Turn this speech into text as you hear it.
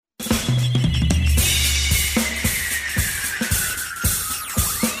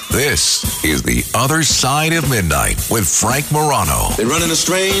This is The Other Side of Midnight with Frank Morano. They're running a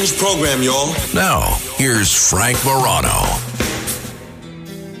strange program, y'all. Now, here's Frank Morano.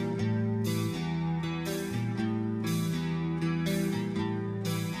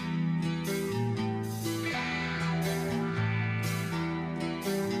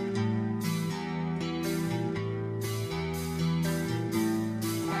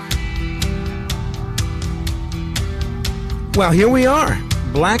 Well, here we are,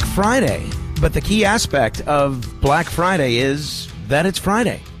 Black Friday. But the key aspect of Black Friday is that it's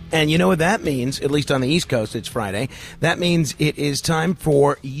Friday. And you know what that means, at least on the East Coast, it's Friday. That means it is time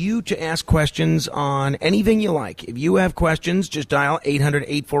for you to ask questions on anything you like. If you have questions, just dial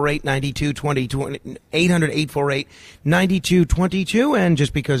 800-848-9222, 800-848-9222. And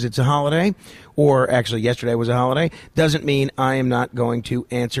just because it's a holiday, or actually yesterday was a holiday, doesn't mean I am not going to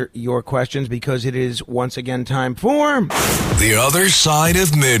answer your questions, because it is once again time for The Other Side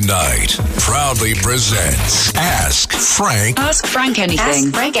of Midnight proudly presents Ask Frank. Ask Frank anything.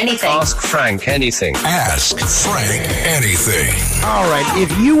 Ask Frank anything. Ask Frank anything. Ask Frank anything. All right,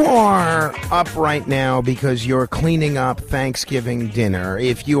 if you are up right now because you're cleaning up Thanksgiving dinner,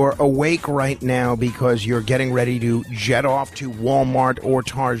 if you're awake right now because you're getting ready to jet off to Walmart or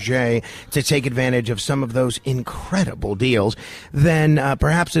Target to take advantage of some of those incredible deals, then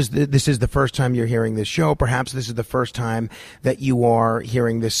perhaps this is the first time you're hearing this show. Perhaps this is the first time that you are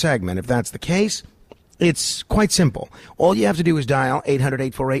hearing this segment. If that's the case, it's quite simple. All you have to do is dial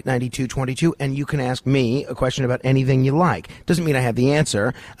 800-848-9222, and you can ask me a question about anything you like. Doesn't mean I have the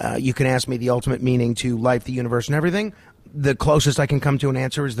answer. You can ask me the ultimate meaning to life, the universe, and everything. The closest I can come to an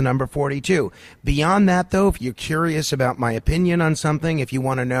answer is the number 42. Beyond that, though, if you're curious about my opinion on something, if you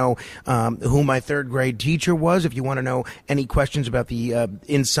want to know who my third grade teacher was, if you want to know any questions about the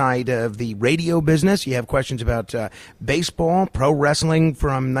inside of the radio business, you have questions about baseball, pro wrestling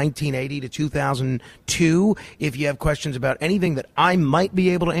from 1980 to 2002, if you have questions about anything that I might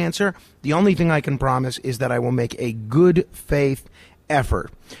be able to answer, the only thing I can promise is that I will make a good faith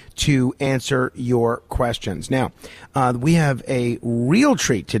effort to answer your questions. Now, we have a real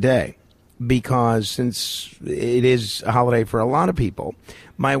treat today, because since it is a holiday for a lot of people,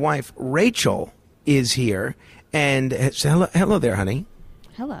 my wife Rachel is here. And hello there, honey.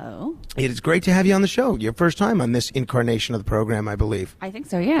 Hello. It is great to have you on the show. Your first time on this incarnation of the program, I believe. I think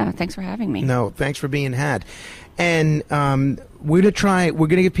so, yeah. Thanks for having me. No, thanks for being had. And we're going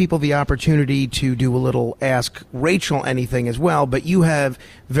to give people the opportunity to do a little Ask Rachel Anything as well, but you have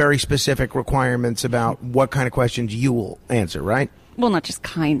very specific requirements about what kind of questions you will answer, right? Well, not just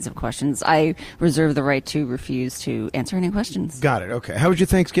kinds of questions. I reserve the right to refuse to answer any questions. Got it. Okay. How was your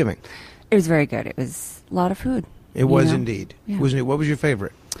Thanksgiving? It was very good. It was a lot of food. It was indeed. Yeah. What was your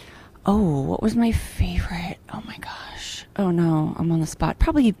favorite? Oh, what was my favorite? Oh, my gosh. Oh, no. I'm on the spot.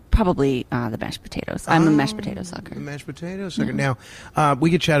 Probably the mashed potatoes. I'm a mashed potato sucker. The mashed potato sucker. Now,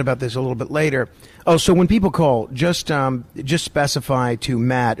 we could chat about this a little bit later. Oh, so when people call, just specify to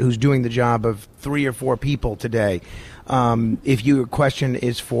Matt, who's doing the job of 3 or 4 people today, if your question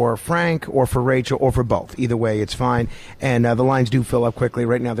is for Frank or for Rachel or for both. Either way, it's fine. And the lines do fill up quickly.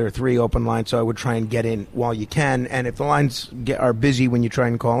 Right now, there are 3 open lines, so I would try and get in while you can. And if the lines are busy when you try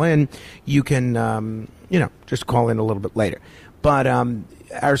and call in, you can, just call in a little bit later. But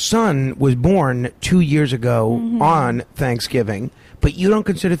our son was born 2 years ago on Thanksgiving, but you don't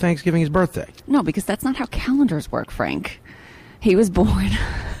consider Thanksgiving his birthday. No, because that's not how calendars work, Frank. He was born...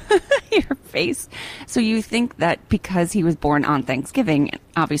 Your face. So you think that because he was born on Thanksgiving,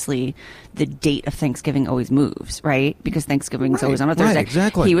 obviously the date of Thanksgiving always moves, right? Because Thanksgiving is always on a Thursday. Right,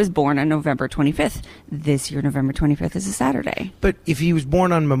 exactly. He was born on November 25th. This year, November 25th is a Saturday. But if he was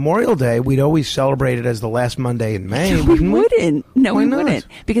born on Memorial Day, we'd always celebrate it as the last Monday in May, No, wouldn't we? wouldn't. No, Why we not? wouldn't.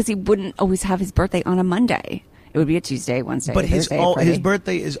 Because he wouldn't always have his birthday on a Monday. It would be a Tuesday, Wednesday, But Thursday, Friday. his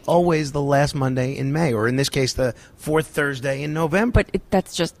birthday is always the last Monday in May, or in this case, the 4th Thursday in November. But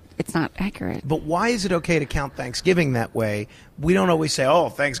it's not accurate. But why is it okay to count Thanksgiving that way? We don't always say, oh,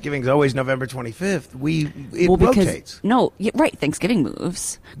 Thanksgiving's always November 25th. It rotates. No, right. Thanksgiving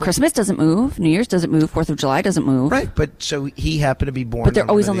moves. Christmas doesn't move. New Year's doesn't move. 4th of July doesn't move. Right, but so he happened to be born But they're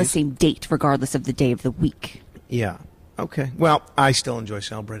always one on of the these. same date, regardless of the day of the week. Yeah. Okay. Well, I still enjoy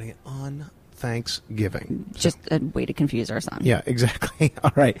celebrating it on Thanksgiving. Just a way to confuse our son. Yeah, exactly.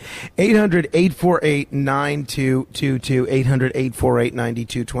 All right. 800-848-9222.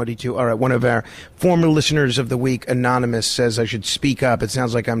 800-848-9222. All right. One of our former listeners of the week, Anonymous, says I should speak up. It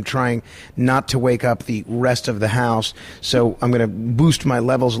sounds like I'm trying not to wake up the rest of the house. So I'm going to boost my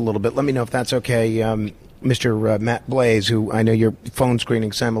levels a little bit. Let me know if that's okay. Mr. Matt Blaze, who I know you're phone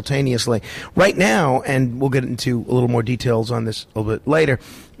screening simultaneously right now, and we'll get into a little more details on this a little bit later.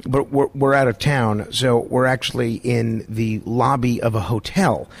 But we're out of town, so we're actually in the lobby of a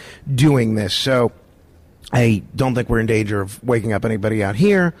hotel doing this. So I don't think we're in danger of waking up anybody out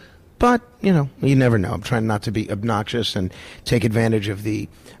here. But, you never know. I'm trying not to be obnoxious and take advantage of the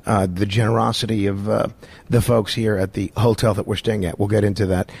generosity of the folks here at the hotel that we're staying at. We'll get into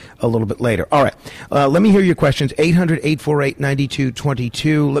that a little bit later. All right. Let me hear your questions.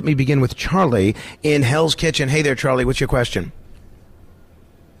 800-848-9222. Let me begin with Charlie in Hell's Kitchen. Hey there, Charlie. What's your question?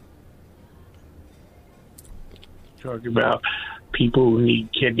 Talking about people who need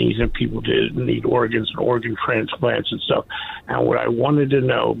kidneys and people who need organs and organ transplants and stuff. And what I wanted to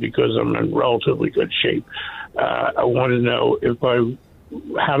know, because I'm in relatively good shape, I want to know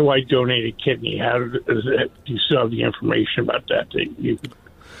how do I donate a kidney? Do you still have the information about that you could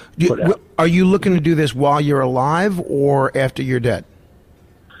put out? Are you looking to do this while you're alive or after you're dead?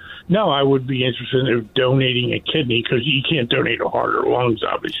 No, I would be interested in donating a kidney because you can't donate a heart or lungs,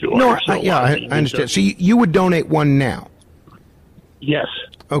 obviously. No, I understand. So you would donate one now? Yes.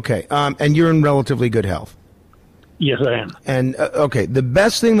 Okay, and you're in relatively good health? Yes, I am. And, okay, the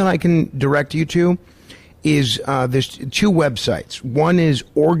best thing that I can direct you to is there's two websites. One is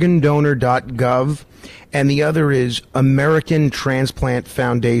organdonor.gov, and the other is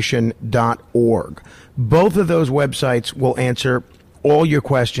americantransplantfoundation.org. Both of those websites will answer all your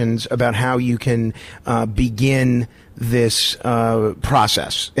questions about how you can begin this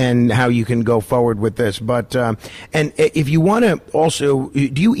process and how you can go forward with this. But and if you want to also,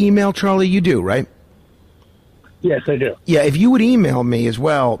 do you email Charlie? You do, right? Yes, I do. Yeah, if you would email me as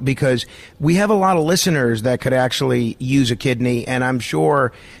well, because we have a lot of listeners that could actually use a kidney, and I'm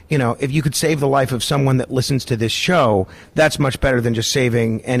sure, if you could save the life of someone that listens to this show, that's much better than just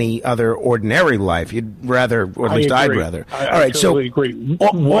saving any other ordinary life. You'd rather, or at least I'd rather. All right, totally agree.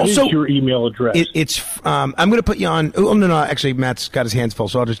 What is your email address? It's I'm going to put you on. Oh, no, actually, Matt's got his hands full,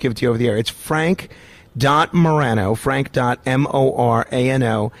 so I'll just give it to you over the air. It's frank.morano,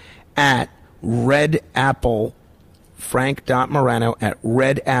 frank.morano at Red Apple. Frank.morano at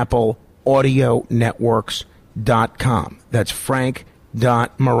redappleaudionetworks.com. That's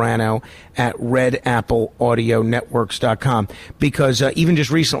Frank.morano at redappleaudionetworks.com. Because even just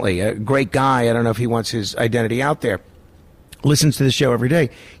recently, a great guy, I don't know if he wants his identity out there, listens to the show every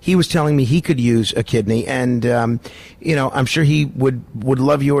day. He was telling me he could use a kidney, and I'm sure he would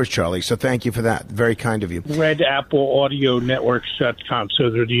love yours, Charlie. So thank you for that. Very kind of you. RedAppleAudioNetworks.com.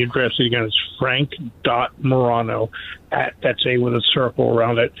 So the address again is frank.morano that's a with a circle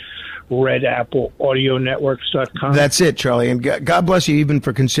around it. RedAppleAudioNetworks.com. That's it, Charlie. And God bless you even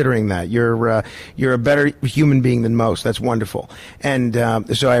for considering that. You're a better human being than most. That's wonderful. And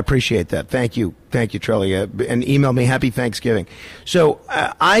so I appreciate that. Thank you, Charlie. And email me. Happy Thanksgiving. So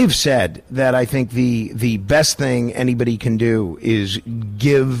I've said that I think the best thing anybody can do is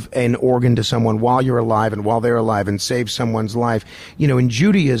give an organ to someone while you're alive and while they're alive and save someone's life. In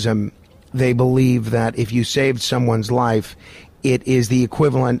Judaism, they believe that if you saved someone's life, it is the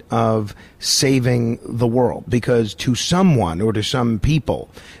equivalent of saving the world, because to someone or to some people,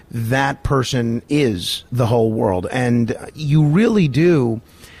 that person is the whole world. And you really do,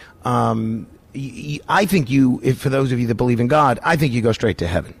 I think for those of you that believe in God, I think you go straight to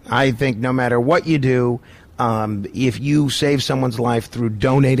heaven. I think no matter what you do, if you save someone's life through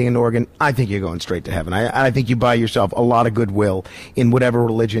donating an organ, I think you're going straight to heaven. I think you buy yourself a lot of goodwill in whatever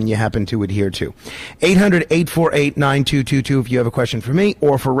religion you happen to adhere to. 800-848-9222 if you have a question for me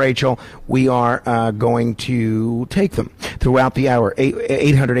or for Rachel. We are going to take them throughout the hour.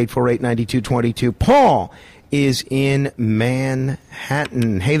 800-848-9222. Paul is in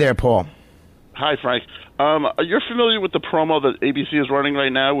Manhattan. Hey there, Paul. Hi, Frank. You're familiar with the promo that ABC is running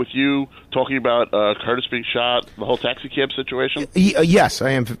right now with you talking about Curtis being shot, the whole taxi cab situation? Yes, I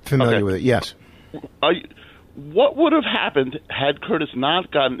am familiar with it, yes. What would have happened had Curtis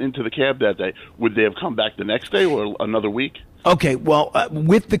not gotten into the cab that day? Would they have come back the next day or another week? Okay, well,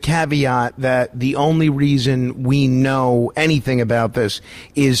 with the caveat that the only reason we know anything about this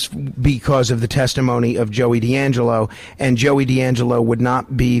is because of the testimony of Joey D'Angelo, and Joey D'Angelo would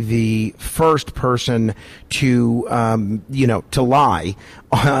not be the first person to, to lie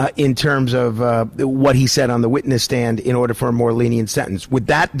in terms of what he said on the witness stand in order for a more lenient sentence. With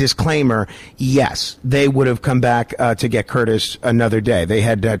that disclaimer, yes, they would have come back to get Curtis another day. They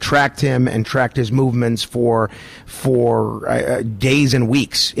had tracked him and tracked his movements for days and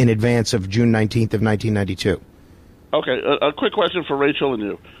weeks in advance of June 19th of 1992. Okay, a quick question for Rachel and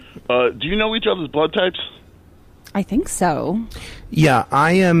you. Do you know each other's blood types? I think so. Yeah,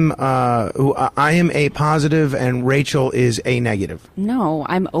 I am A positive, and Rachel is A negative. No,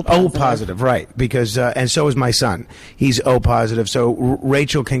 I'm O O positive. positive, right? Because and so is my son. He's O positive. So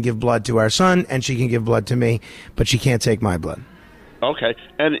Rachel can give blood to our son, and she can give blood to me, but she can't take my blood. Okay,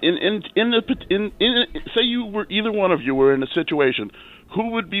 and say you were either one of you were in a situation,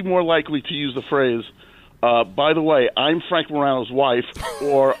 who would be more likely to use the phrase, by the way, I'm Frank Morano's wife,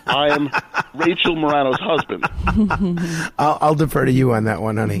 or I'm Rachel Morano's husband? I'll defer to you on that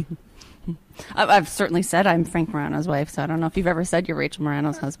one, honey. I've certainly said I'm Frank Morano's wife, so I don't know if you've ever said you're Rachel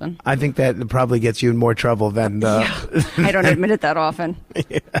Morano's husband. I think that probably gets you in more trouble than. I don't admit it that often.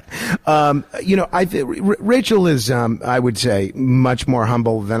 Rachel is, I would say, much more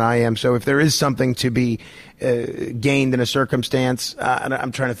humble than I am. So if there is something to be gained in a circumstance,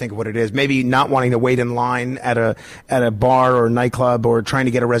 I'm trying to think of what it is. Maybe not wanting to wait in line at a bar or nightclub, or trying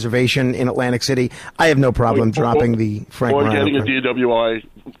to get a reservation in Atlantic City. I have no problem dropping the Frank or Morano. Getting a DWI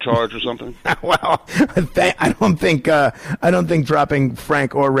charge or something. Well, I don't think dropping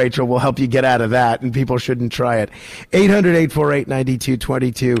Frank or Rachel will help you get out of that, and people shouldn't try it.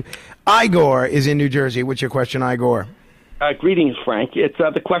 800-848-9222. Igor is in New Jersey. What's your question, Igor? Greetings, Frank. It's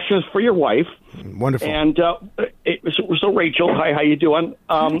the question is for your wife. Wonderful. And so Rachel, hi, how you doing?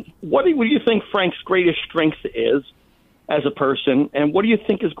 What do you think Frank's greatest strength is as a person, and what do you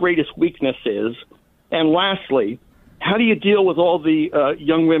think his greatest weakness is? And lastly, how do you deal with all the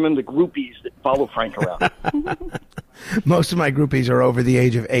young women, the groupies that follow Frank around? Most of my groupies are over the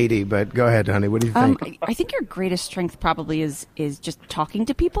age of 80, but go ahead, honey. What do you think? I think your greatest strength probably is just talking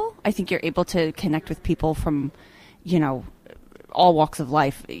to people. I think you're able to connect with people from, all walks of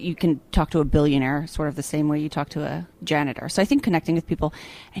life. You can talk to a billionaire sort of the same way you talk to a janitor. So I think connecting with people.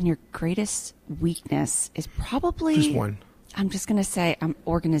 And your greatest weakness is probably... Just one. I'm just going to say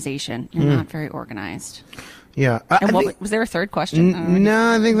organization. You're not very organized. Yeah. Was there a third question?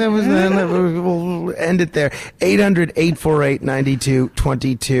 No, I think that was we'll end it there.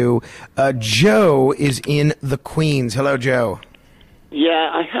 800-848-9222. Joe is in the Queens. Hello, Joe.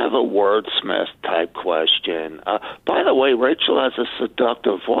 Yeah, I have a wordsmith type question. By the way, Rachel has a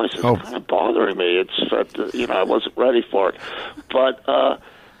seductive voice. It's kind of bothering me. It's I wasn't ready for it. But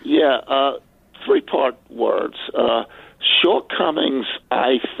three-part words. Shortcomings,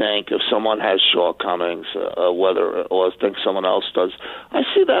 I think, if someone has shortcomings, whether or think someone else does, I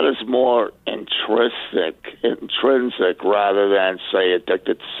see that as more intrinsic rather than, say,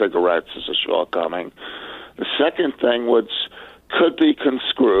 addicted to cigarettes as a shortcoming. The second thing could be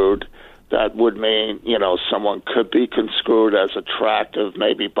construed. That would mean, someone could be construed as attractive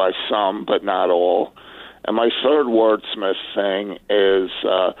maybe by some, but not all. And my third wordsmith thing is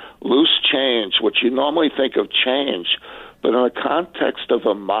loose change, which you normally think of change, but in the context of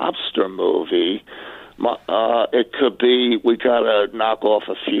a mobster movie, it could be we got to knock off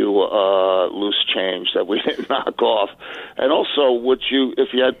a few loose change that we didn't knock off. And also,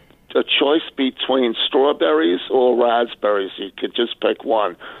 if you had a choice between strawberries or raspberries, you could just pick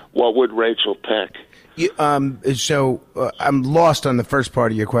one, what would Rachel pick? So I'm lost on the first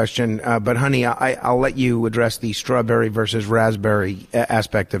part of your question, but honey, I'll let you address the strawberry versus raspberry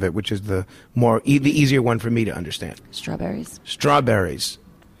aspect of it, which is the easier one for me to understand. Strawberries.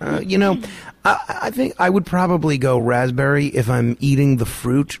 I think I would probably go raspberry if I'm eating the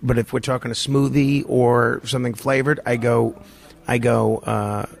fruit, but if we're talking a smoothie or something flavored, I go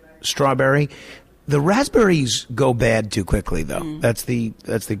strawberry. The raspberries go bad too quickly, though. That's the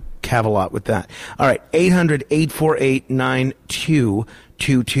caveat with that. All right,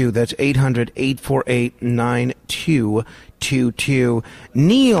 800-848-9222. That's 800-848-9222.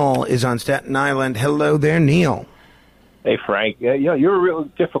 Neil is on Staten Island. Hello there, Neil. Hey, Frank. You're a real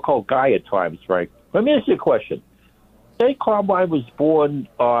difficult guy at times, Frank. Let me ask you a question. Say Carmine was born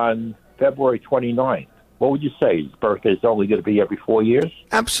on February 29th. What would you say? His birthday is only going to be every 4 years?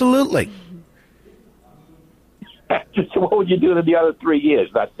 Absolutely. So what would you do in the other 3 years?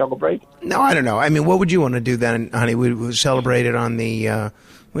 Not celebrate? No, I don't know. I mean, what would you want to do then, honey? We'd celebrate it on the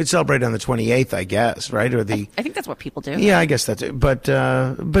we'd celebrate on the 28th, I guess, right? Or I think that's what people do. Yeah, I guess that's it. But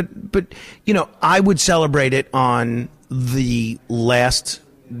I would celebrate it on the last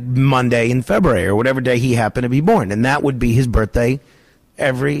Monday in February or whatever day he happened to be born, and that would be his birthday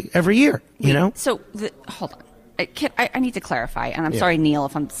every year. So hold on. I need to clarify, and I'm sorry, Neil,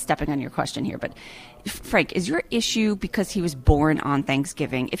 if I'm stepping on your question here, but Frank, is your issue because he was born on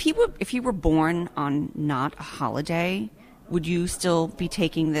Thanksgiving? If he were born on not a holiday, would you still be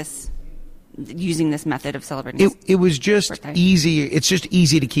using this method of celebrating? It was just birthday? easy. It's just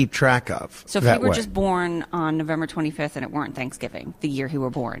easy to keep track of. So if he were just born on November 25th and it weren't Thanksgiving, the year he were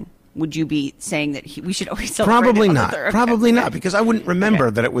born, would you be saying that we should always celebrate Probably it on not. the third? Probably not, because I wouldn't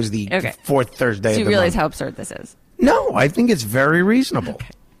remember that it was the fourth Thursday So of you the realize month. how absurd this is? No, I think it's very reasonable.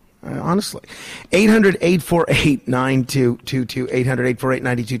 Honestly. 800-848-9222,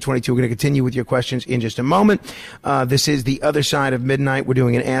 800-848-9222. We're going to continue with your questions in just a moment. This is The Other Side of Midnight. We're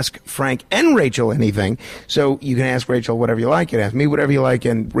doing an Ask Frank and Rachel Anything. So you can ask Rachel whatever you like. You can ask me whatever you like.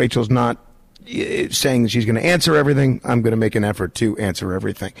 And Rachel's not saying that she's going to answer everything. I'm going to make an effort to answer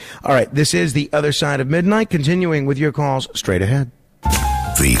everything. All right. This is The Other Side of Midnight. Continuing with your calls straight ahead.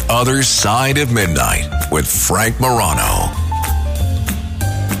 The Other Side of Midnight with Frank Morano.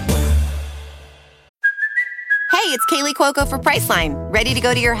 Hey, it's Kaylee Cuoco for Priceline. Ready to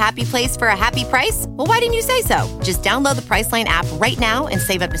go to your happy place for a happy price? Well, why didn't you say so? Just download the Priceline app right now and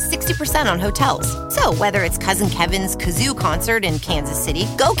save up to 60% on hotels. So whether it's Cousin Kevin's Kazoo Concert in Kansas City,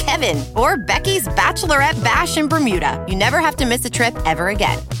 go Kevin, or Becky's Bachelorette Bash in Bermuda, you never have to miss a trip ever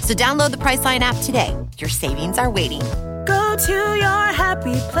again. So download the Priceline app today. Your savings are waiting. Go to your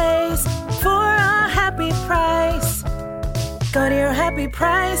happy place for a happy price. Go to your happy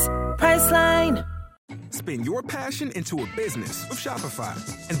price, Priceline. Spin your passion into a business with Shopify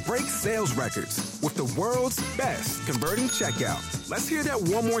and break sales records with the world's best converting checkout. Let's hear that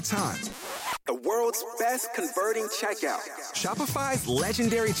one more time. The world's best converting checkout. Shopify's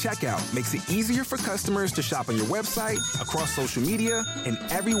legendary checkout makes it easier for customers to shop on your website, across social media, and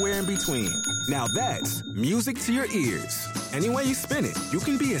everywhere in between. Now that's music to your ears. Any way you spin it, you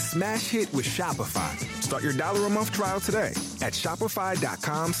can be a smash hit with Shopify. Start your $1 a month trial today at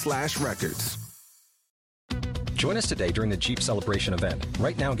shopify.com/records. Join us today during the Jeep Celebration event.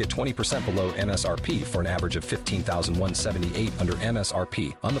 Right now, get 20% below MSRP for an average of $15,178 under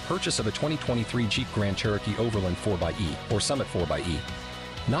MSRP on the purchase of a 2023 Jeep Grand Cherokee Overland 4xE or Summit 4xE.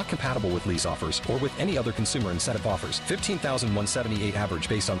 Not compatible with lease offers or with any other consumer incentive offers. $15,178 average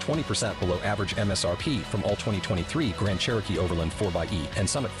based on 20% below average MSRP from all 2023 Grand Cherokee Overland 4xE and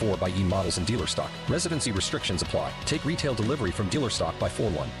Summit 4xE models in dealer stock. Residency restrictions apply. Take retail delivery from dealer stock by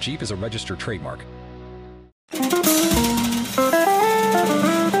 4/1. Jeep is a registered trademark.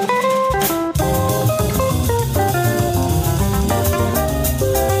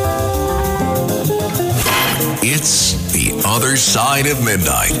 It's The Other Side of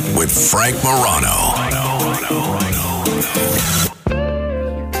Midnight with Frank Morano.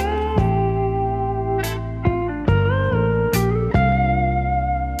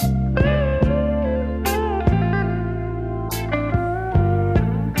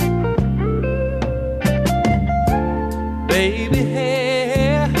 Baby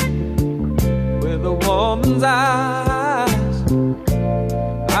hair with a woman's eyes,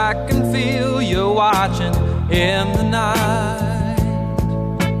 I can feel you watching in the night.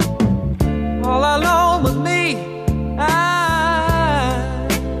 All alone with me,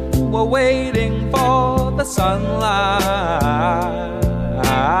 we're waiting for the sunlight.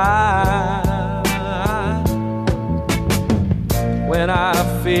 When I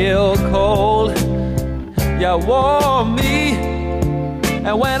feel cold, you warm me,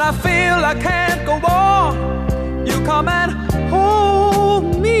 and when I feel I can't go on, you come and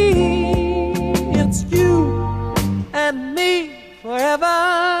hold me. It's you and me forever.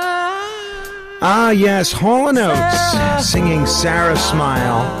 Ah, yes, Hall & Oates singing Sarah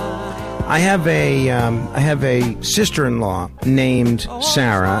Smile. I have a sister-in-law named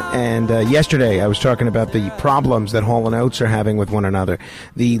Sarah, and yesterday I was talking about the problems that Hall & Oates are having with one another,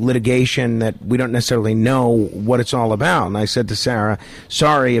 the litigation that we don't necessarily know what it's all about. And I said to Sarah,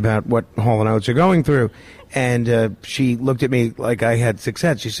 sorry about what Hall & Oates are going through. And she looked at me like I had sixth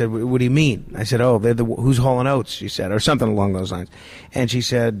sense. She said, what do you mean? I said, oh, who's Hall & Oates? She said, or something along those lines. And she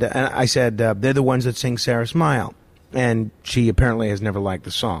said, I said, they're the ones that sing Sarah Smile. And she apparently has never liked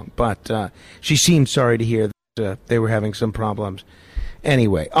the song. But she seemed sorry to hear that they were having some problems.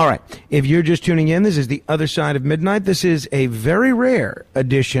 Anyway, all right. If you're just tuning in, this is The Other Side of Midnight. This is a very rare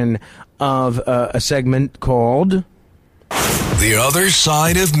edition of a segment called The Other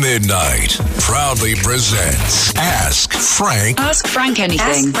Side of Midnight proudly presents Ask Frank. Ask Frank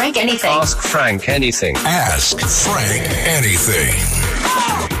anything. Ask Frank anything. Ask Frank anything. Ask Frank anything.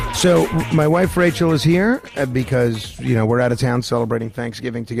 So my wife Rachel is here because, we're out of town celebrating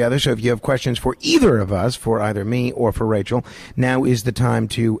Thanksgiving together. So if you have questions for either of us, for either me or for Rachel, now is the time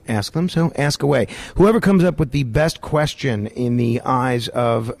to ask them. So ask away. Whoever comes up with the best question in the eyes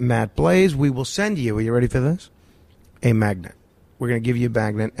of Matt Blaze, we will send you, are you ready for this? A magnet. We're going to give you a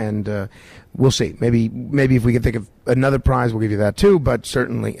magnet, and we'll see. Maybe if we can think of another prize, we'll give you that too, but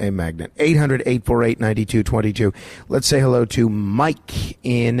certainly a magnet. 800-848-9222. Let's say hello to Mike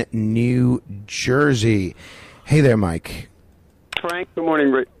in New Jersey. Hey there, Mike. Frank, good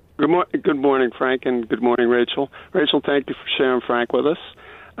morning. Good morning, Frank, and good morning, Rachel. Rachel, thank you for sharing Frank with us.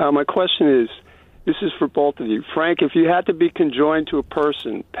 My question is, this is for both of you. Frank, if you had to be conjoined to a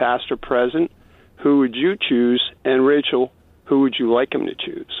person, past or present, who would you choose? And Rachel, who would you like him to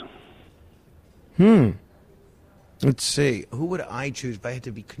choose? Let's see. Who would I choose if I had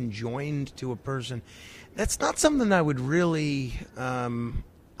to be conjoined to a person? That's not something I would really...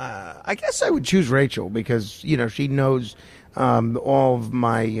 I guess I would choose Rachel because, she knows all of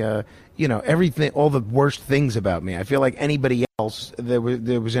my, everything, all the worst things about me. I feel like anybody else, there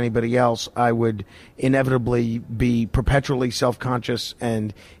was anybody else, I would inevitably be perpetually self-conscious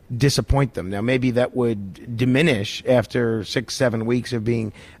and disappoint them. Now, maybe that would diminish after 6-7 weeks of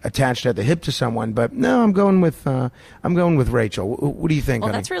being attached at the hip to someone, but no, I'm going with Rachel. What do you think, Well,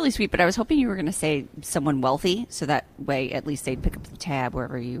 honey? that's really sweet, but I was hoping you were going to say someone wealthy, so that way at least they'd pick up the tab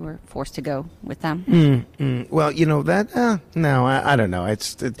wherever you were forced to go with them. Well, no, I don't know.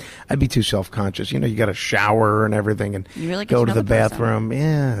 I'd be too self-conscious. You got to shower and everything and You really get go to to know the the person. bathroom.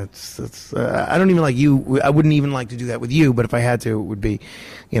 Yeah, it's. I don't even like you. I wouldn't even like to do that with you. But if I had to, it would be,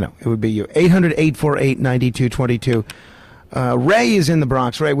 it would be you. 800-848-9222. Ray is in the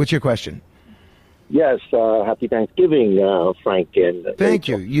Bronx. Ray, what's your question? Yes, happy Thanksgiving, Frank. And Thank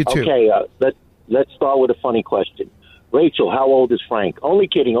Rachel. you. You too. Okay, let's start with a funny question. Rachel, how old is Frank? Only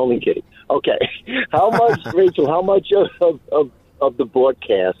kidding. Okay, Rachel? How much of the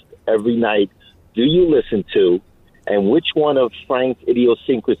broadcast every night do you listen to, and which one of Frank's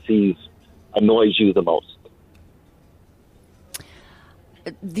idiosyncrasies annoys you the most?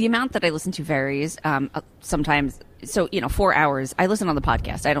 The amount that I listen to varies. Sometimes, 4 hours. I listen on the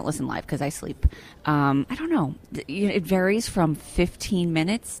podcast. I don't listen live because I sleep. I don't know. It varies from 15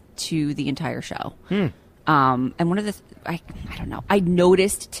 minutes to the entire show. And one of the, I don't know. I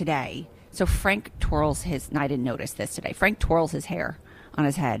noticed today. So Frank twirls his, and I didn't notice this today. Frank twirls his hair on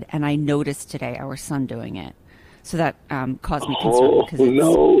his head, and I noticed today our son doing it. So that caused me concern.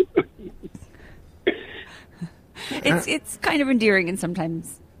 No. It's kind of endearing and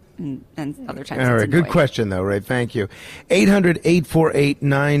sometimes and other times All it's right, good annoying. question, though, Ray. Thank you.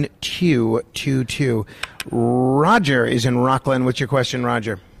 800-848-9222. Roger is in Rockland. What's your question,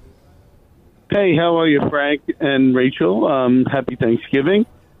 Roger? Hey, how are you, Frank and Rachel? Happy Thanksgiving.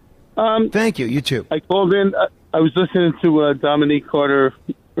 Thank you. You too. I called in. I was listening to Dominique Carter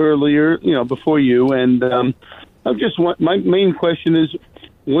earlier, before you, and my main question is,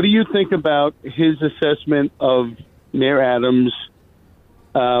 what do you think about his assessment of Mayor Adams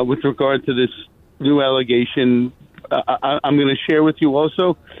with regard to this new allegation? I'm going to share with you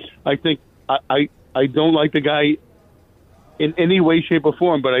also. I think I don't like the guy in any way, shape, or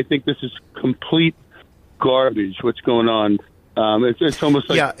form, but I think this is complete garbage. What's going on? It's almost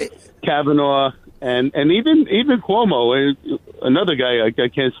like Kavanaugh and even Cuomo, another guy I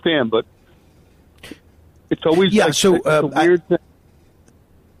can't stand, but it's always it's a weird thing.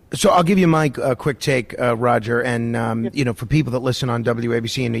 So I'll give you my quick take, Roger, and for people that listen on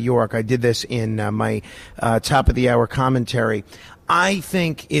WABC in New York, I did this in my top of the hour commentary. I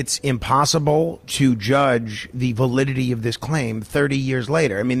think it's impossible to judge the validity of this claim 30 years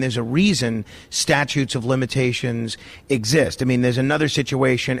later. I mean, there's a reason statutes of limitations exist. I mean, there's another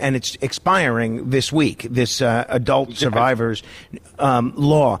situation, and it's expiring this week, this adult survivors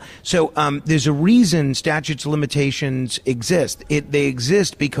law. So there's a reason statutes of limitations exist. They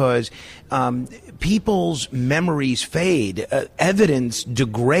exist because people's memories fade, evidence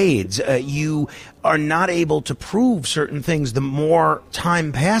degrades. You are not able to prove certain things the more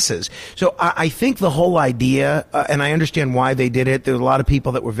time passes. So I think the whole idea, and I understand why they did it. There were a lot of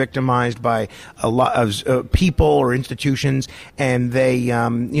people that were victimized by a lot of people or institutions, and they,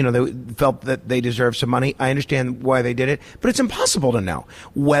 they felt that they deserved some money. I understand why they did it, but it's impossible to know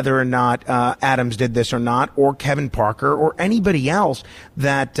whether or not Adams did this or not, or Kevin Parker, or anybody else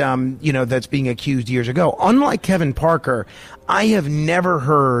that that's being accused years ago. Unlike Kevin Parker, I have never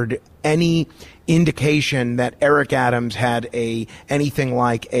heard any indication that Eric Adams had anything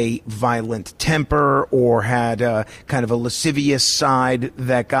like a violent temper or had kind of a lascivious side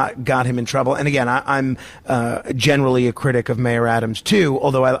that got him in trouble. And again, I'm generally a critic of Mayor Adams too,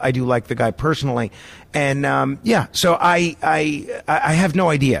 although I do like the guy personally. And so I have no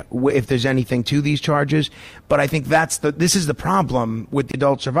idea if there's anything to these charges, but I think this is the problem with the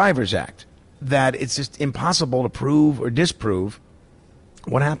Adult Survivors Act, that it's just impossible to prove or disprove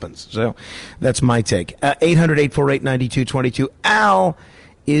what happens. So that's my take. 800-848-9222. Al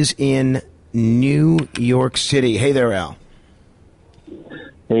is in New York City. Hey there, Al.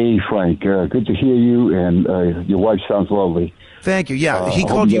 Hey, Frank. Good to hear you, and your wife sounds lovely. Thank you. Yeah, he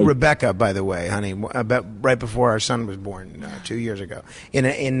called you Rebecca, by the way, honey, about right before our son was born 2 years ago.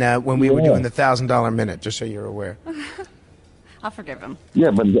 When we were doing the $1,000 minute, just so you're aware. I'll forgive him.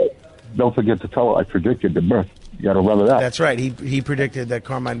 Yeah, but don't forget to tell her I predicted the birth. You got to remember that. That's right. He predicted that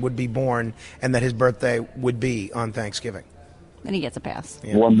Carmine would be born and that his birthday would be on Thanksgiving. Then he gets a pass.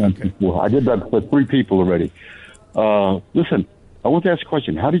 Yeah. 1 month before. I did that for 3 people already. Listen, I want to ask a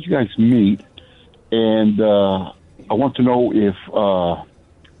question. How did you guys meet? And I want to know if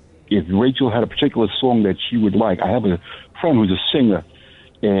Rachel had a particular song that she would like. I have a friend who's a singer,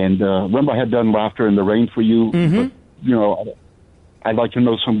 and remember I had done Laughter in the Rain for you? Mm-hmm. But, I'd like to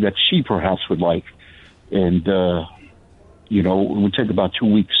know something that she perhaps would like. And, it would take about 2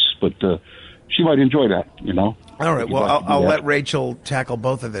 weeks, but she might enjoy that, All right. Well, I'll let Rachel tackle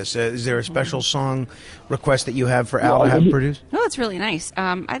both of this. Is there a special song request that you have for Al to have produced? No, it's really nice.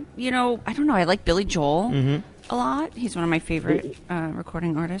 I don't know. I like Billy Joel a lot. He's one of my favorite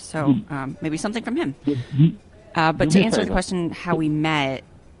recording artists. So maybe something from him. But to answer the question, how we met,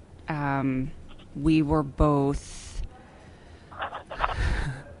 we were both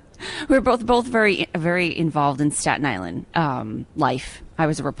very, very involved in Staten Island life. I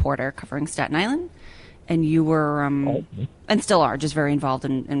was a reporter covering Staten Island, and you were, and still are, just very involved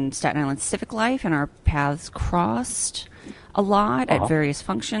in Staten Island civic life, and our paths crossed a lot at various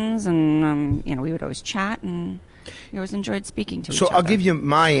functions, and we would always chat, and we always enjoyed speaking to each other. So I'll give you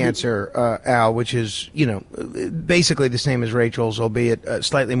my answer, Al, which is, basically the same as Rachel's, albeit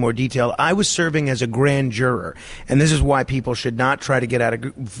slightly more detailed. I was serving as a grand juror, and this is why people should not try to get out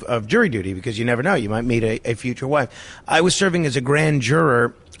of jury duty, because you never know. You might meet a future wife. I was serving as a grand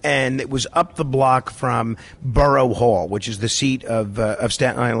juror, and it was up the block from Borough Hall, which is the seat of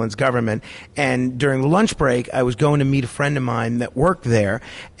Staten Island's government. And during the lunch break, I was going to meet a friend of mine that worked there,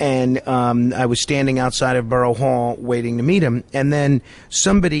 and I was standing outside of Borough Hall waiting to meet him, and then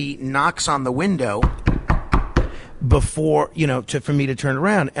somebody knocks on the window before, for me to turn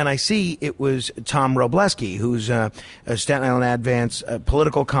around. And I see it was Tom Robleski, who's a Staten Island Advance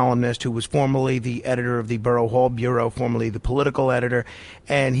political columnist who was formerly the editor of the Borough Hall Bureau, formerly the political editor.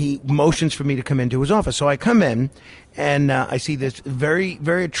 And he motions for me to come into his office. So I come in, and I see this very,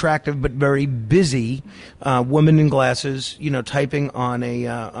 very attractive but very busy woman in glasses, typing on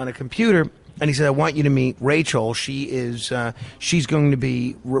a computer. And he said, I want you to meet Rachel. She's going to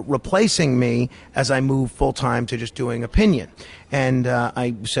be replacing me as I move full time to just doing opinion. And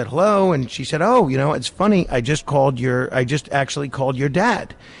I said hello, and she said, oh, it's funny. I just actually called your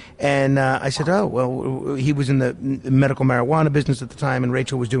dad. And I said, oh, well, he was in the medical marijuana business at the time, and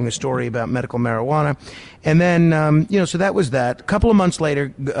Rachel was doing a story about medical marijuana. And then, so that was that. A couple of months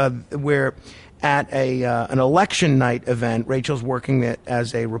later, we're at an election night event. Rachel's working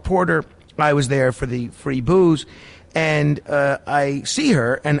as a reporter. I was there for the free booze, and I see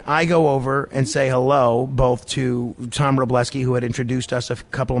her, and I go over and say hello, both to Tom Robleski, who had introduced us a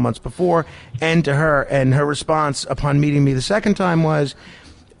couple of months before, and to her. And her response upon meeting me the second time was,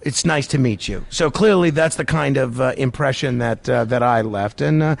 it's nice to meet you. So clearly that's the kind of impression that I left.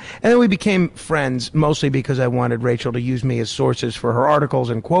 And then we became friends, mostly because I wanted Rachel to use me as sources for her articles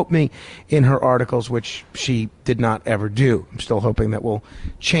and quote me in her articles, which she did not ever do. I'm still hoping that will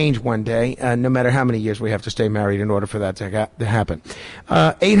change one day, no matter how many years we have to stay married in order for that to happen.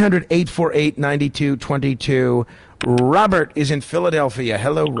 800-848-9222. Robert is in Philadelphia.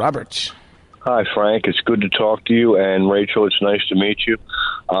 Hello, Robert. Hi, Frank. It's good to talk to you. And Rachel, it's nice to meet you.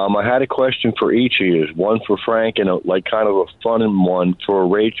 I had a question for each of you. One for Frank and kind of a fun one for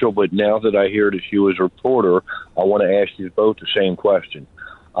Rachel. But now that I hear that you as a reporter, I want to ask you both the same question.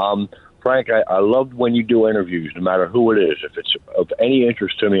 Frank, I love when you do interviews, no matter who it is. If it's of any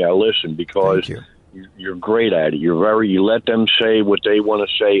interest to me, I listen because you're great at it. You let them say what they want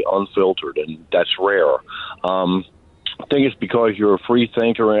to say unfiltered, and that's rare. I think it's because you're a free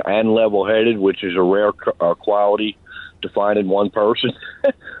thinker and level-headed, which is a rare quality to find in one person.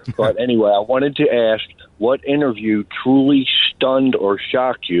 But anyway, I wanted to ask what interview truly stunned or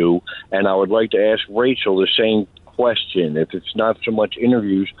shocked you, and I would like to ask Rachel the same question. If it's not so much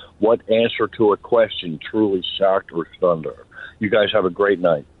interviews, what answer to a question truly shocked or stunned her? You guys have a great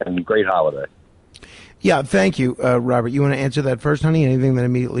night and a great holiday. Yeah, thank you, Robert. You want to answer that first, honey? Anything that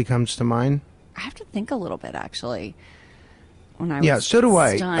immediately comes to mind? I have to think a little bit, actually. So do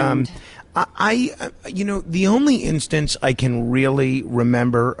I. Stunned. The only instance I can really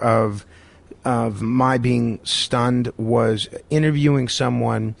remember of my being stunned was interviewing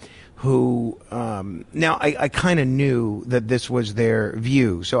someone who, now I kind of knew that this was their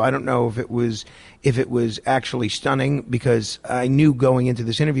view. So I don't know if it was actually stunning, because I knew going into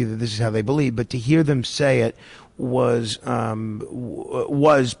this interview that this is how they believe, but to hear them say it was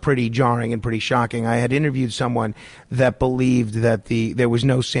pretty jarring and pretty shocking. I had interviewed someone that believed that there was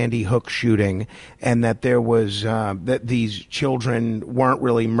no Sandy Hook shooting, and that there was that these children weren't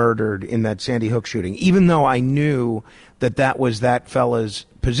really murdered in that Sandy Hook shooting. Even though I knew that was that fella's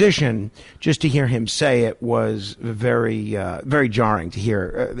position, just to hear him say it was very very jarring to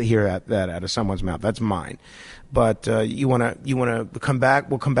hear that out of someone's mouth. That's mine. But you want to come back?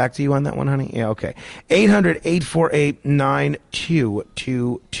 We'll come back to you on that one, honey. Yeah, okay.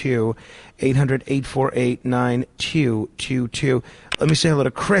 800-848-9222. 800-848-9222. Let me say hello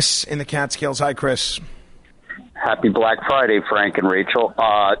to Chris in the Catskills. Hi, Chris. Happy Black Friday, Frank and Rachel.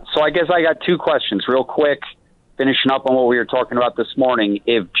 So I guess I got two questions real quick. Finishing up on what we were talking about this morning,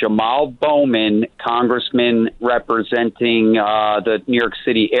 if Jamal Bowman, congressman representing the New York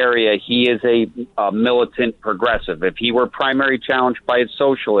City area, he is a militant progressive. If he were primary challenged by a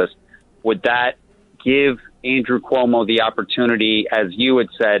socialist, would that give Andrew Cuomo the opportunity, as you had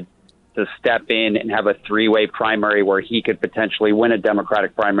said, to step in and have a three-way primary where he could potentially win a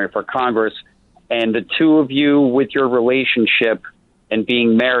Democratic primary for Congress? And the two of you, with your relationship and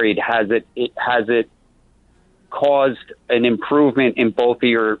being married, has it caused an improvement in both of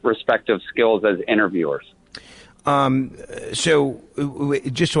your respective skills as interviewers? So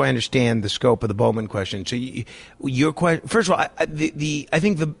just so I understand the scope of the Bowman question. So your question, first of all, I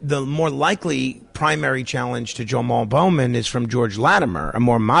think the more likely primary challenge to Jamal Bowman is from George Latimer, a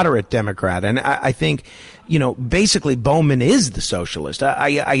more moderate Democrat. And I think, basically Bowman is the socialist.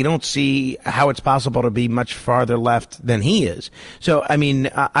 I don't see how it's possible to be much farther left than he is. So, I mean,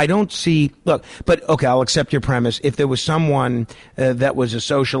 I don't see, but okay, I'll accept your premise. If there was someone that was a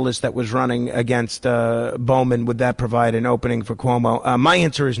socialist that was running against Bowman, would that provide an opening for Cuomo? My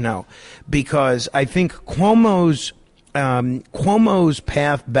answer is no, because I think Cuomo's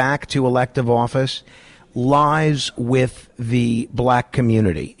path back to elective office lies with the black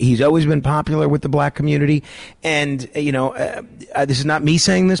community. He's always been popular with the black community. And, this is not me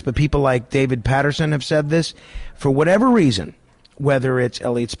saying this, but people like David Patterson have said this. For whatever reason, whether it's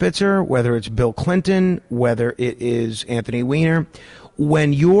Elliot Spitzer, whether it's Bill Clinton, whether it is Anthony Weiner,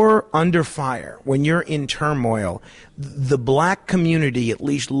 when you're under fire, when you're in turmoil, the black community, at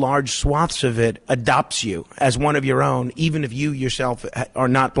least large swaths of it, adopts you as one of your own, even if you yourself are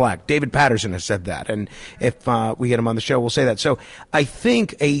not black. David Patterson has said that, and if we get him on the show, we'll say that. So I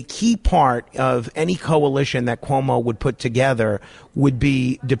think a key part of any coalition that Cuomo would put together would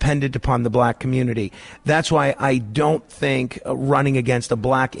be dependent upon the black community. That's why I don't think running against a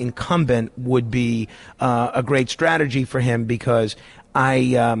black incumbent would be a great strategy for him, because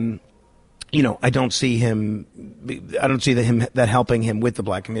I don't see that helping him with the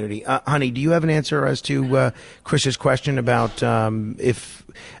black community. Honey, do you have an answer as to Chris's question about if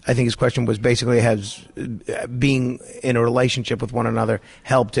I think his question was basically has being in a relationship with one another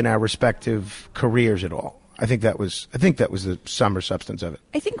helped in our respective careers at all? I think that was the sum or substance of it.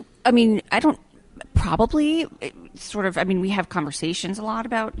 We have conversations a lot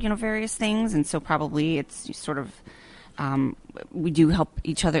about, various things. And so probably it's sort of, we do help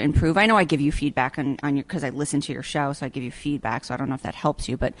each other improve. I know I give you feedback on your, because I listen to your show, so I give you feedback. So I don't know if that helps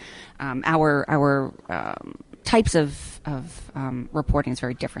you, but our types of reporting is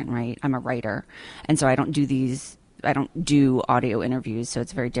very different, right? I'm a writer, and so I don't do audio interviews, so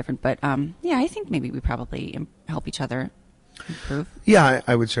it's very different. But I think maybe we probably help each other improve. Yeah,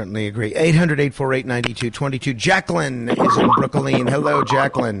 I would certainly agree. 800-848-9222. Jacqueline is in Brooklyn. Hello,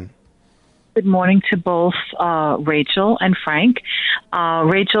 Jacqueline. Good morning to both Rachel and Frank.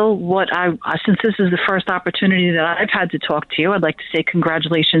 Rachel, since this is the first opportunity that I've had to talk to you, I'd like to say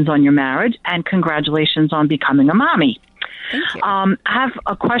congratulations on your marriage and congratulations on becoming a mommy. Thank you. I have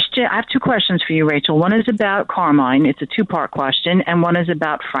a question. I have two questions for you, Rachel. One is about Carmine. It's a two-part question, and one is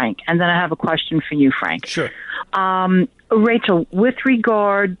about Frank. And then I have a question for you, Frank. Sure. Rachel, with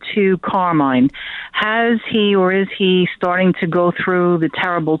regard to Carmine, has he or is he starting to go through the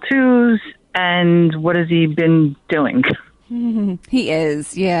terrible twos, and what has he been doing? He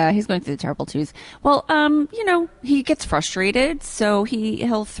is. Yeah, he's going through the terrible twos. Well, he gets frustrated, so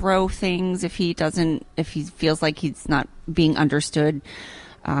he'll throw things if he feels like he's not being understood.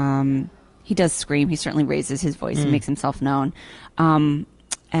 He does scream. He certainly raises his voice and makes himself known.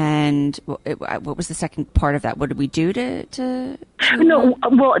 And what was the second part of that? What did we do to No,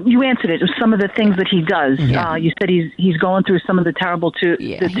 well, you answered it. It was some of the things that he does. Yeah. You said he's going through some of the terrible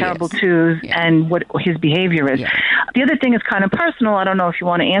twos and what his behavior is. Yeah. The other thing is kind of personal. I don't know if you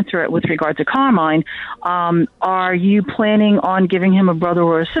want to answer it with regard to Carmine. Are you planning on giving him a brother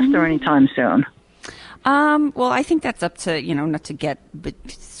or a sister anytime soon? Well, I think that's up to, not to get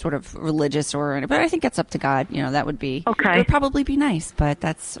sort of religious but I think that's up to God. That would be, okay. It would probably be nice, but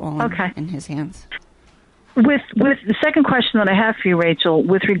that's all okay. in his hands. With the second question that I have for you, Rachel,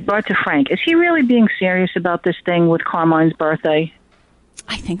 with regard to Frank, is he really being serious about this thing with Carmine's birthday?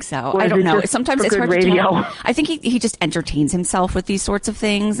 I think so. I don't know. Sometimes it's hard to tell. I think he just entertains himself with these sorts of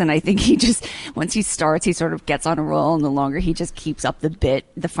things, and I think he just, once he starts, he sort of gets on a roll, and the longer he just keeps up the bit,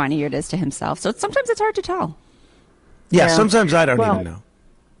 the funnier it is to himself. So sometimes it's hard to tell. Yeah, sometimes I don't even know.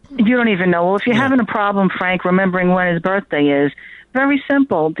 You don't even know. Well, if you're having a problem, Frank, remembering when his birthday is, very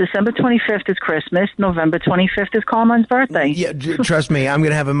simple. December 25th is Christmas. November 25th is Carmine's birthday. Yeah, trust me, I'm going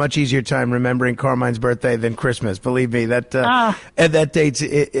to have a much easier time remembering Carmine's birthday than Christmas. Believe me, that date's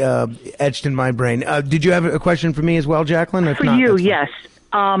etched in my brain. Did you have a question for me as well, Jacqueline? If for not, you, yes.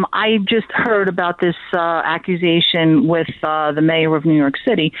 I just heard about this accusation with the mayor of New York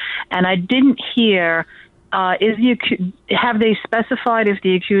City, and I didn't hear... have they specified if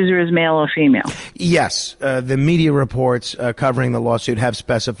the accuser is male or female? Yes. The media reports covering the lawsuit have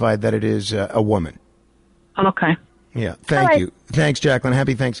specified that it is a woman. Okay. Yeah. Thank you. Thanks, Jacqueline.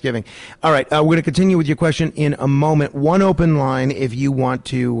 Happy Thanksgiving. All right. We're going to continue with your question in a moment. One open line if you want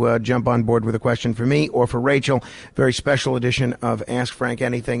to jump on board with a question for me or for Rachel. Very special edition of Ask Frank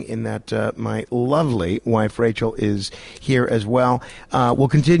Anything in that my lovely wife, Rachel, is here as well. We'll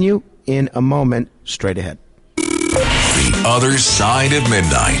continue in a moment, straight ahead. The Other Side of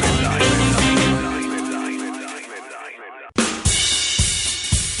Midnight.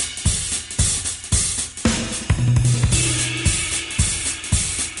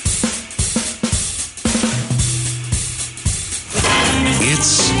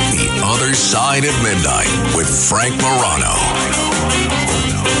 It's The Other Side of Midnight with Frank Morano.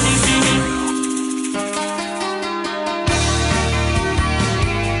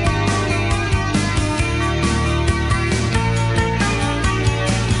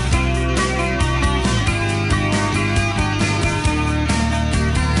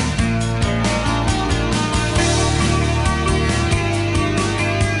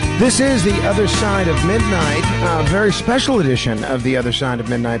 This is The Other Side of Midnight, a very special edition of The Other Side of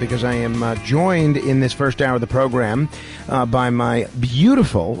Midnight because I am joined in this first hour of the program by my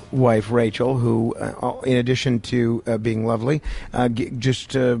beautiful wife, Rachel, who, in addition to being lovely,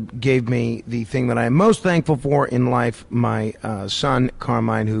 just gave me the thing that I am most thankful for in life, my son,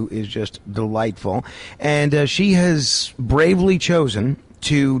 Carmine, who is just delightful. And she has bravely chosen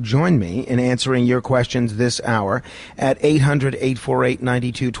to join me in answering your questions this hour at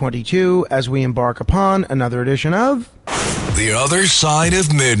 800-848-9222 as we embark upon another edition of The Other Side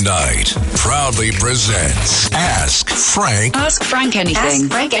of Midnight proudly presents Ask Frank. Ask Frank anything.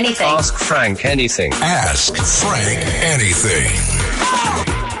 Ask Frank anything. Ask Frank anything. Ask Frank anything.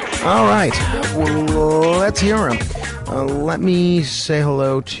 All right, well, let's hear him. Let me say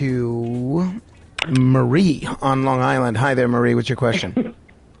hello to Marie on Long Island. Hi there, Marie. What's your question?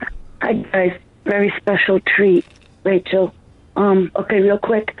 Hi, guys. Very special treat, Rachel. Okay, real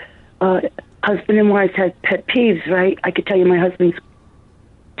quick. Husband and wives have pet peeves, right? I could tell you my husband's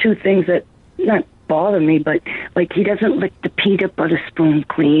two things that not bother me, but like he doesn't lick the peanut butter spoon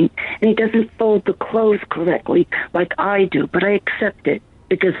clean, and he doesn't fold the clothes correctly like I do, but I accept it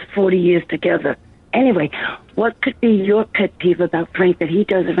because 40 years together. Anyway, what could be your pet peeve about Frank that he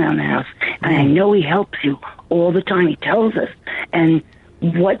does around the house? And I know he helps you all the time. He tells us. And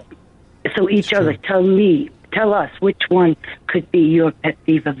what, so each other, tell us which one could be your pet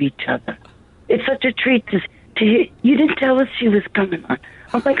peeve of each other. It's such a treat to hear. You didn't tell us she was coming on.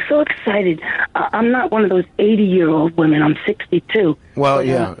 I'm like so excited. I'm not one of those 80-year-old women. I'm 62. Well,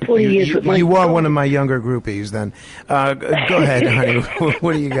 yeah. 40 years with my you are one of my younger groupies then. Go ahead, honey.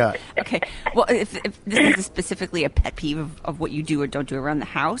 What do you got? Okay. Well, if this is specifically a pet peeve of what you do or don't do around the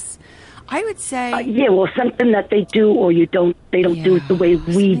house, I would say... yeah, well, something that they do or they don't do it the way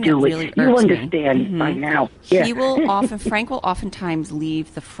we do it. Really You understand by now. Yeah. Frank will oftentimes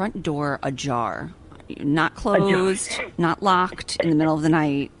leave the front door ajar. Not closed, not locked in the middle of the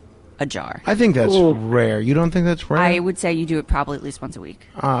night, ajar. I think that's rare. You don't think that's rare? I would say you do it probably at least once a week.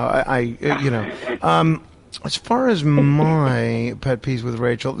 As far as my pet peeves with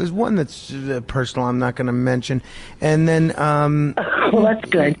Rachel, there's one that's personal. I'm not going to mention, and then well, that's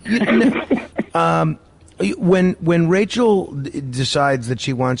good. When Rachel decides that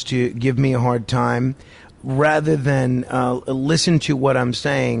she wants to give me a hard time, rather than listen to what I'm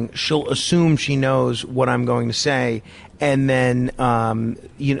saying, she'll assume she knows what I'm going to say, and then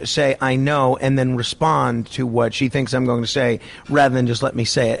say I know, and then respond to what she thinks I'm going to say, rather than just let me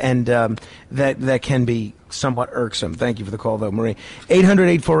say it. And that can be somewhat irksome. Thank you for the call, though, Marie.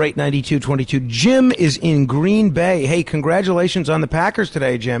 800-848-9222. Jim is in Green Bay. Hey, congratulations on the Packers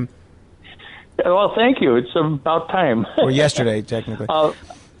today, Jim. Well, thank you. It's about time. Or yesterday, technically.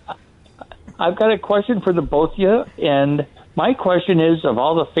 I've got a question for the both of you, and my question is, of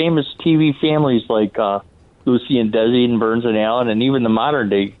all the famous TV families like Lucy and Desi and Burns and Allen, and even the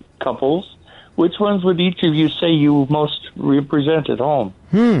modern-day couples, which ones would each of you say you most represent at home?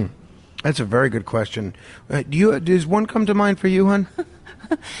 That's a very good question. Does one come to mind for you, hon?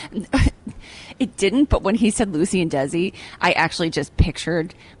 It didn't, but when he said Lucy and Desi, I actually just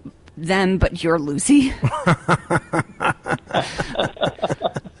pictured them, but you're Lucy.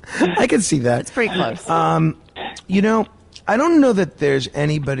 I can see that. It's pretty close. I don't know that there's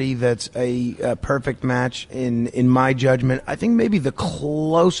anybody that's a perfect match in my judgment. I think maybe the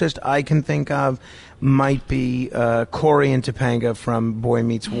closest I can think of might be Corey and Topanga from Boy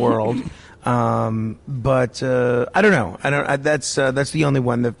Meets World. But I don't know. That's the only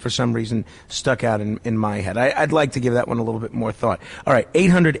one that for some reason stuck out in my head. I'd like to give that one a little bit more thought. All right,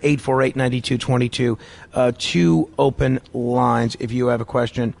 800-848-9222. 2 open lines if you have a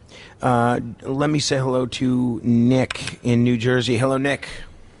question. Let me say hello to Nick in New Jersey. Hello, Nick.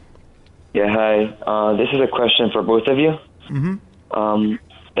 Yeah, hi. This is a question for both of you. Mm-hmm.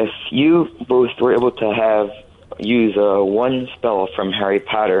 If you both were able to use one spell from Harry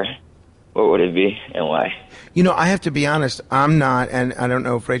Potter, what would it be and why? I have to be honest, I'm not, and I don't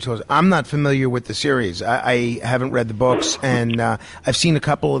know if Rachel is, I'm not familiar with the series. I haven't read the books, and I've seen a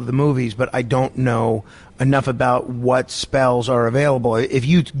couple of the movies, but I don't know enough about what spells are available. If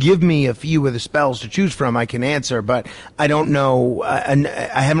you give me a few of the spells to choose from, I can answer, but I don't know, and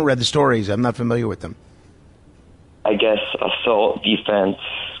I haven't read the stories. I'm not familiar with them. I guess assault, defense,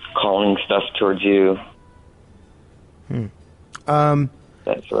 calling stuff towards you.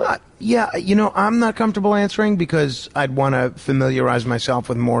 That's right. Yeah, I'm not comfortable answering because I'd want to familiarize myself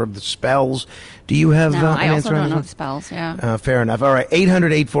with more of the spells. Do you have an I also answer? don't know the spells, yeah. Fair enough. All right,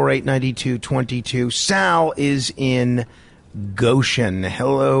 800-848-9222. Sal is in Goshen.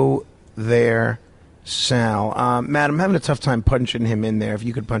 Hello there, Sal. Matt, I'm having a tough time punching him in there. If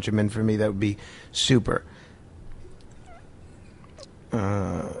you could punch him in for me, that would be super.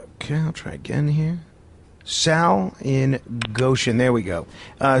 Okay, I'll try again here. Sal in Goshen. There we go.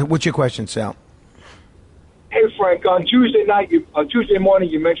 What's your question, Sal? Hey, Frank. On Tuesday morning,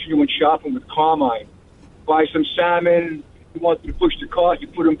 you mentioned you went shopping with Carmine. Buy some salmon. You wanted to push the cart. You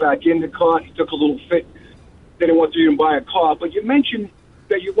put them back in the cart. You took a little fit. They didn't want you to buy a car. But you mentioned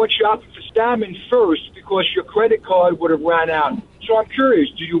that you went shopping for salmon first because your credit card would have ran out. So I'm curious,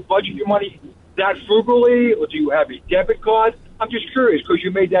 do you budget your money that frugally, or do you have a debit card? I'm just curious because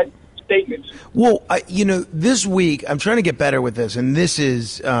you made that statement. Well, this week, I'm trying to get better with this, and this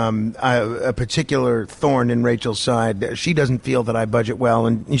is a particular thorn in Rachel's side. She doesn't feel that I budget well,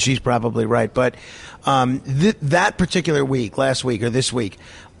 and she's probably right. But that particular week, last week or this week,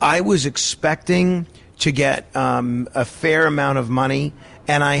 I was expecting to get a fair amount of money,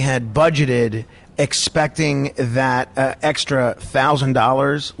 and I had budgeted expecting that extra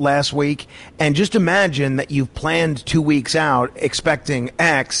 $1,000 last week. And just imagine that you've planned 2 weeks out expecting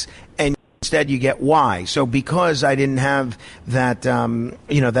X, and instead you get Y. So because I didn't have that,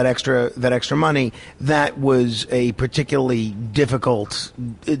 that extra money, that was a particularly difficult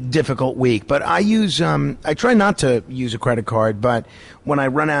week. But I try not to use a credit card, but when I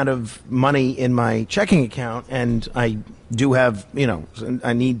run out of money in my checking account and I do have,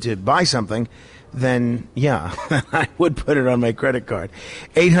 I need to buy something, then, yeah, I would put it on my credit card.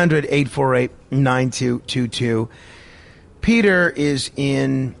 800-848-9222. Peter is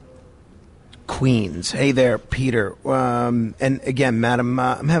in Queens. Hey there, Peter. And again, madam,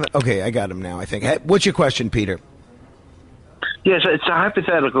 okay, I got him now, I think. Hey, what's your question, Peter? Yes, it's a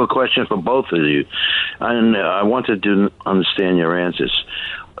hypothetical question for both of you, and I wanted to understand your answers.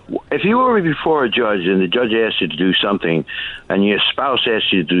 If you were before a judge and the judge asked you to do something and your spouse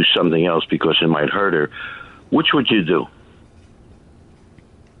asked you to do something else because it might hurt her, which would you do?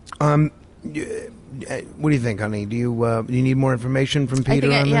 What do you think, honey? Do you need more information from Peter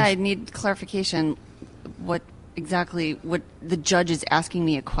on this? Yeah, I need clarification. What the judge is asking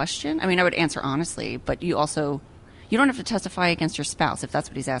me a question? I mean, I would answer honestly, but you don't have to testify against your spouse if that's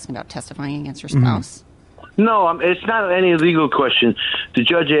what he's asking about, testifying against your spouse. Mm-hmm. No, it's not any legal question. The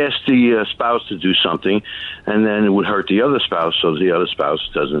judge asked the spouse to do something, and then it would hurt the other spouse, so the other spouse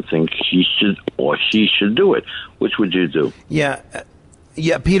doesn't think he should or she should do it. Which would you do? Yeah,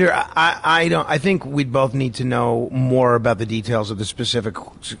 Yeah, Peter, I don't. I think we'd both need to know more about the details of the specific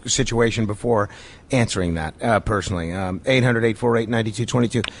situation before answering that. Personally,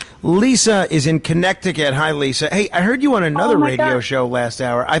 800-848-9222. Lisa is in Connecticut. Hi, Lisa. Hey, I heard you on another radio show last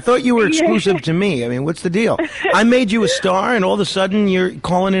hour. I thought you were exclusive to me. I mean, what's the deal? I made you a star, and all of a sudden you're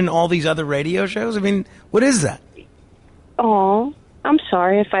calling in all these other radio shows. I mean, what is that? Oh, I'm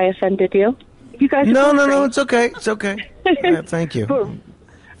sorry if I offended you. You guys. No, it's okay. It's okay. Thank you.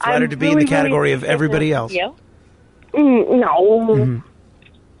 Flattered to be in the category of everybody else. No. Mm-hmm.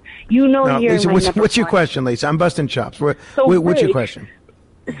 You know, no, you're Lisa, what's your question, Lisa? I'm busting chops. What's your question?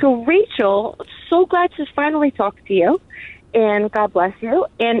 So, Rachel, so glad to finally talk to you, and God bless you.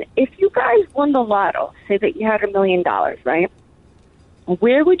 And if you guys won the lotto, say that you had $1 million, right?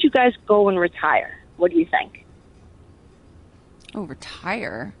 Where would you guys go and retire? What do you think? Oh,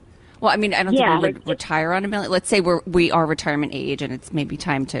 retire? Well, I mean, I don't think we would retire on $1 million. Let's say we are retirement age and it's maybe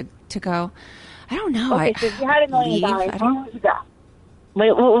time to go. I don't know. Okay, so if you had $1 million, where would you go?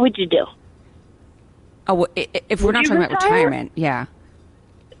 What would you do? Oh, well, if we're not talking about retirement, yeah.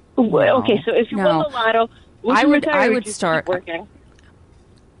 Well, okay, so if you won the lotto, I would start working.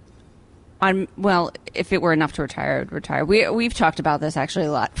 Well, if it were enough to retire, I would retire. We've talked about this actually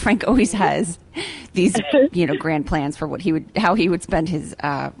a lot. Frank always has these, grand plans for how he would spend his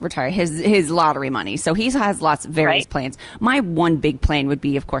his lottery money. So he has lots of various plans. My one big plan would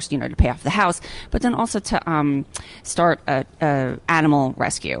be, of course, to pay off the house, but then also to start a animal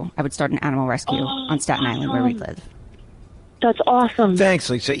rescue. I would start an animal rescue on Staten Island where we live. That's awesome. Thanks,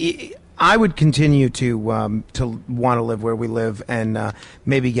 Lisa. I would continue to want to live where we live and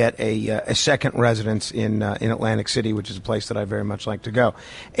maybe get a second residence in Atlantic City, which is a place that I very much like to go.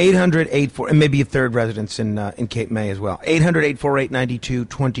 800-848, and maybe a third residence in Cape May as well.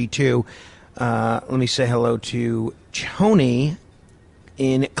 800-848-9222. Let me say hello to Tony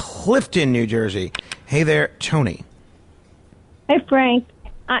in Clifton, New Jersey. Hey there, Tony. Hey, Frank.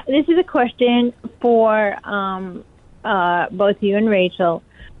 This is a question for both you and Rachel.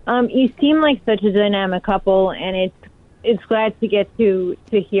 You seem like such a dynamic couple, and it's glad to get to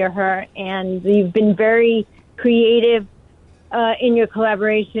hear her. And you've been very creative in your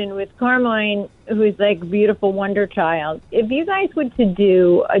collaboration with Carmine, who's like a beautiful wonder child. If you guys were to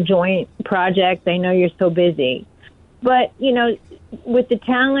do a joint project, I know you're so busy, but with the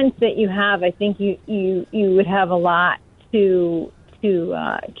talents that you have, I think you would have a lot to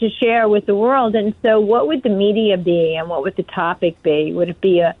share with the world. And so what would the media be and what would the topic be? Would it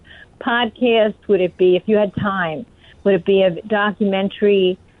be a podcast? Would it be, if you had time, would it be a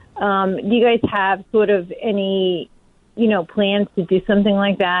documentary? Do you guys have sort of any, plans to do something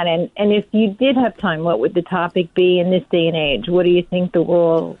like that? And if you did have time, what would the topic be in this day and age? What do you think the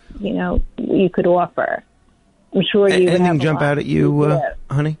world, you could offer? I'm sure you would anything jump out at you,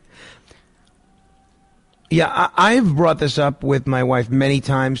 honey? Yeah, I've brought this up with my wife many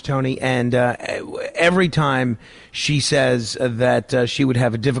times, Tony, and every time she says that she would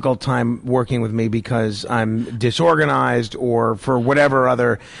have a difficult time working with me because I'm disorganized or for whatever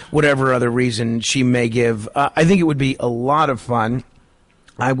other reason she may give. I think it would be a lot of fun.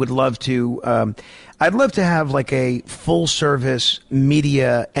 I would love to. I'd love to have like a full-service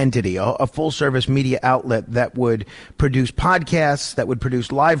media entity, a full-service media outlet that would produce podcasts, that would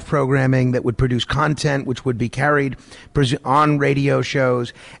produce live programming, that would produce content which would be carried on radio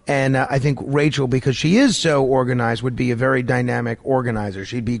shows. And I think Rachel, because she is so organized, would be a very dynamic organizer.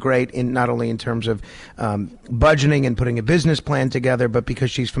 She'd be great in not only in terms of budgeting and putting a business plan together, but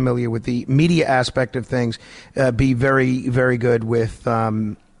because she's familiar with the media aspect of things, be very, very good with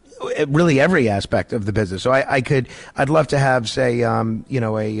really every aspect of the business. So I'd love to have, say, a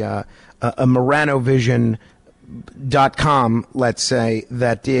MoranoVision.com, let's say,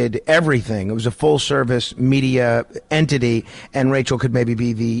 that did everything. It was a full service media entity, and Rachel could maybe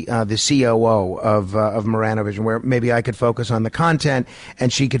be the COO of MoranoVision, where maybe I could focus on the content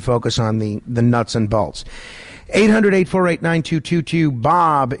and she could focus on the nuts and bolts. 800-848-9222.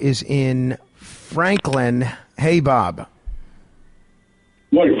 Bob is in Franklin. Hey, Bob.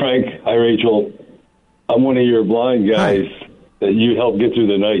 Morning, Frank. Hi, Rachel. I'm one of your blind guys that you helped get through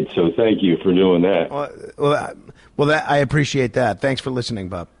the night, so thank you for doing that. Well, I appreciate that. Thanks for listening,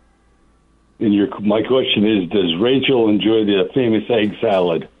 Bob. And my question is, does Rachel enjoy the famous egg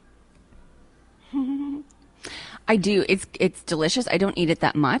salad? I do. It's delicious. I don't eat it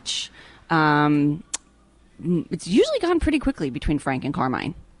that much. It's usually gone pretty quickly between Frank and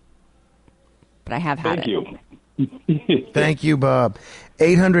Carmine, but I have had it. Thank you. Thank you, Bob.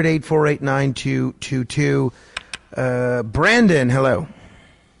 800-848-9222. Brandon, hello.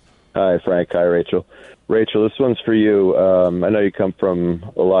 Hi, Frank. Hi, Rachel. Rachel, this one's for you. I know you come from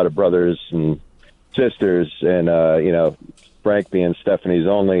a lot of brothers and sisters, and, Frank being Stephanie's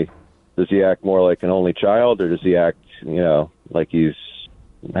only, does he act more like an only child, or does he act, like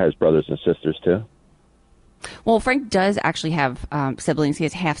has brothers and sisters too? Well, Frank does actually have siblings. He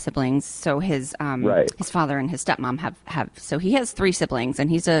has half siblings. So his father and his stepmom have. So he has 3 siblings, and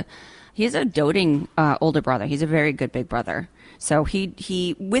he's a doting older brother. He's a very good big brother. So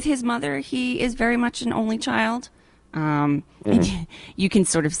he with his mother, he is very much an only child. You can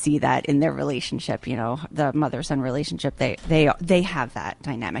sort of see that in their relationship. The mother-son relationship. They have that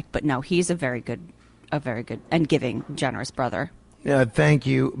dynamic. But no, he's a very good and giving, generous brother. Thank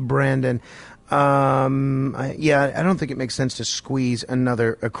you, Brandon. I don't think it makes sense to squeeze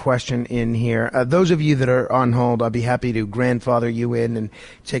another question in here. Those of you that are on hold, I'll be happy to grandfather you in and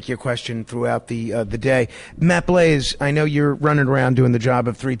take your question throughout the day. Matt Blaze, I know you're running around doing the job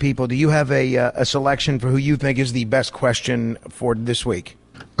of 3 people. Do you have a selection for who you think is the best question for this week?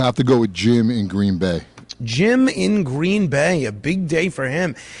 I have to go with Jim in Green Bay. Jim in Green Bay, a big day for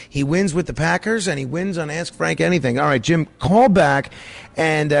him. He wins with the Packers, and he wins on Ask Frank Anything. All right, Jim, call back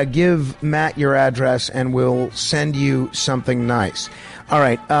and give Matt your address, and we'll send you something nice. All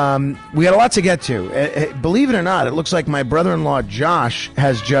right, we got a lot to get to. Believe it or not, it looks like my brother-in-law Josh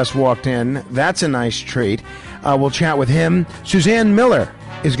has just walked in. That's a nice treat. We'll chat with him. Suzanne Miller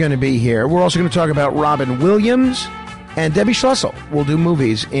is going to be here. We're also going to talk about Robin Williams, and Debbie Schlussel will do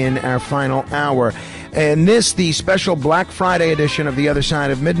movies in our final hour. And this, the special Black Friday edition of The Other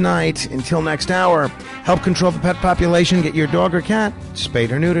Side of Midnight. Until next hour, help control the pet population. Get your dog or cat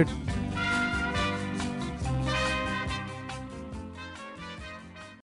spayed or neutered.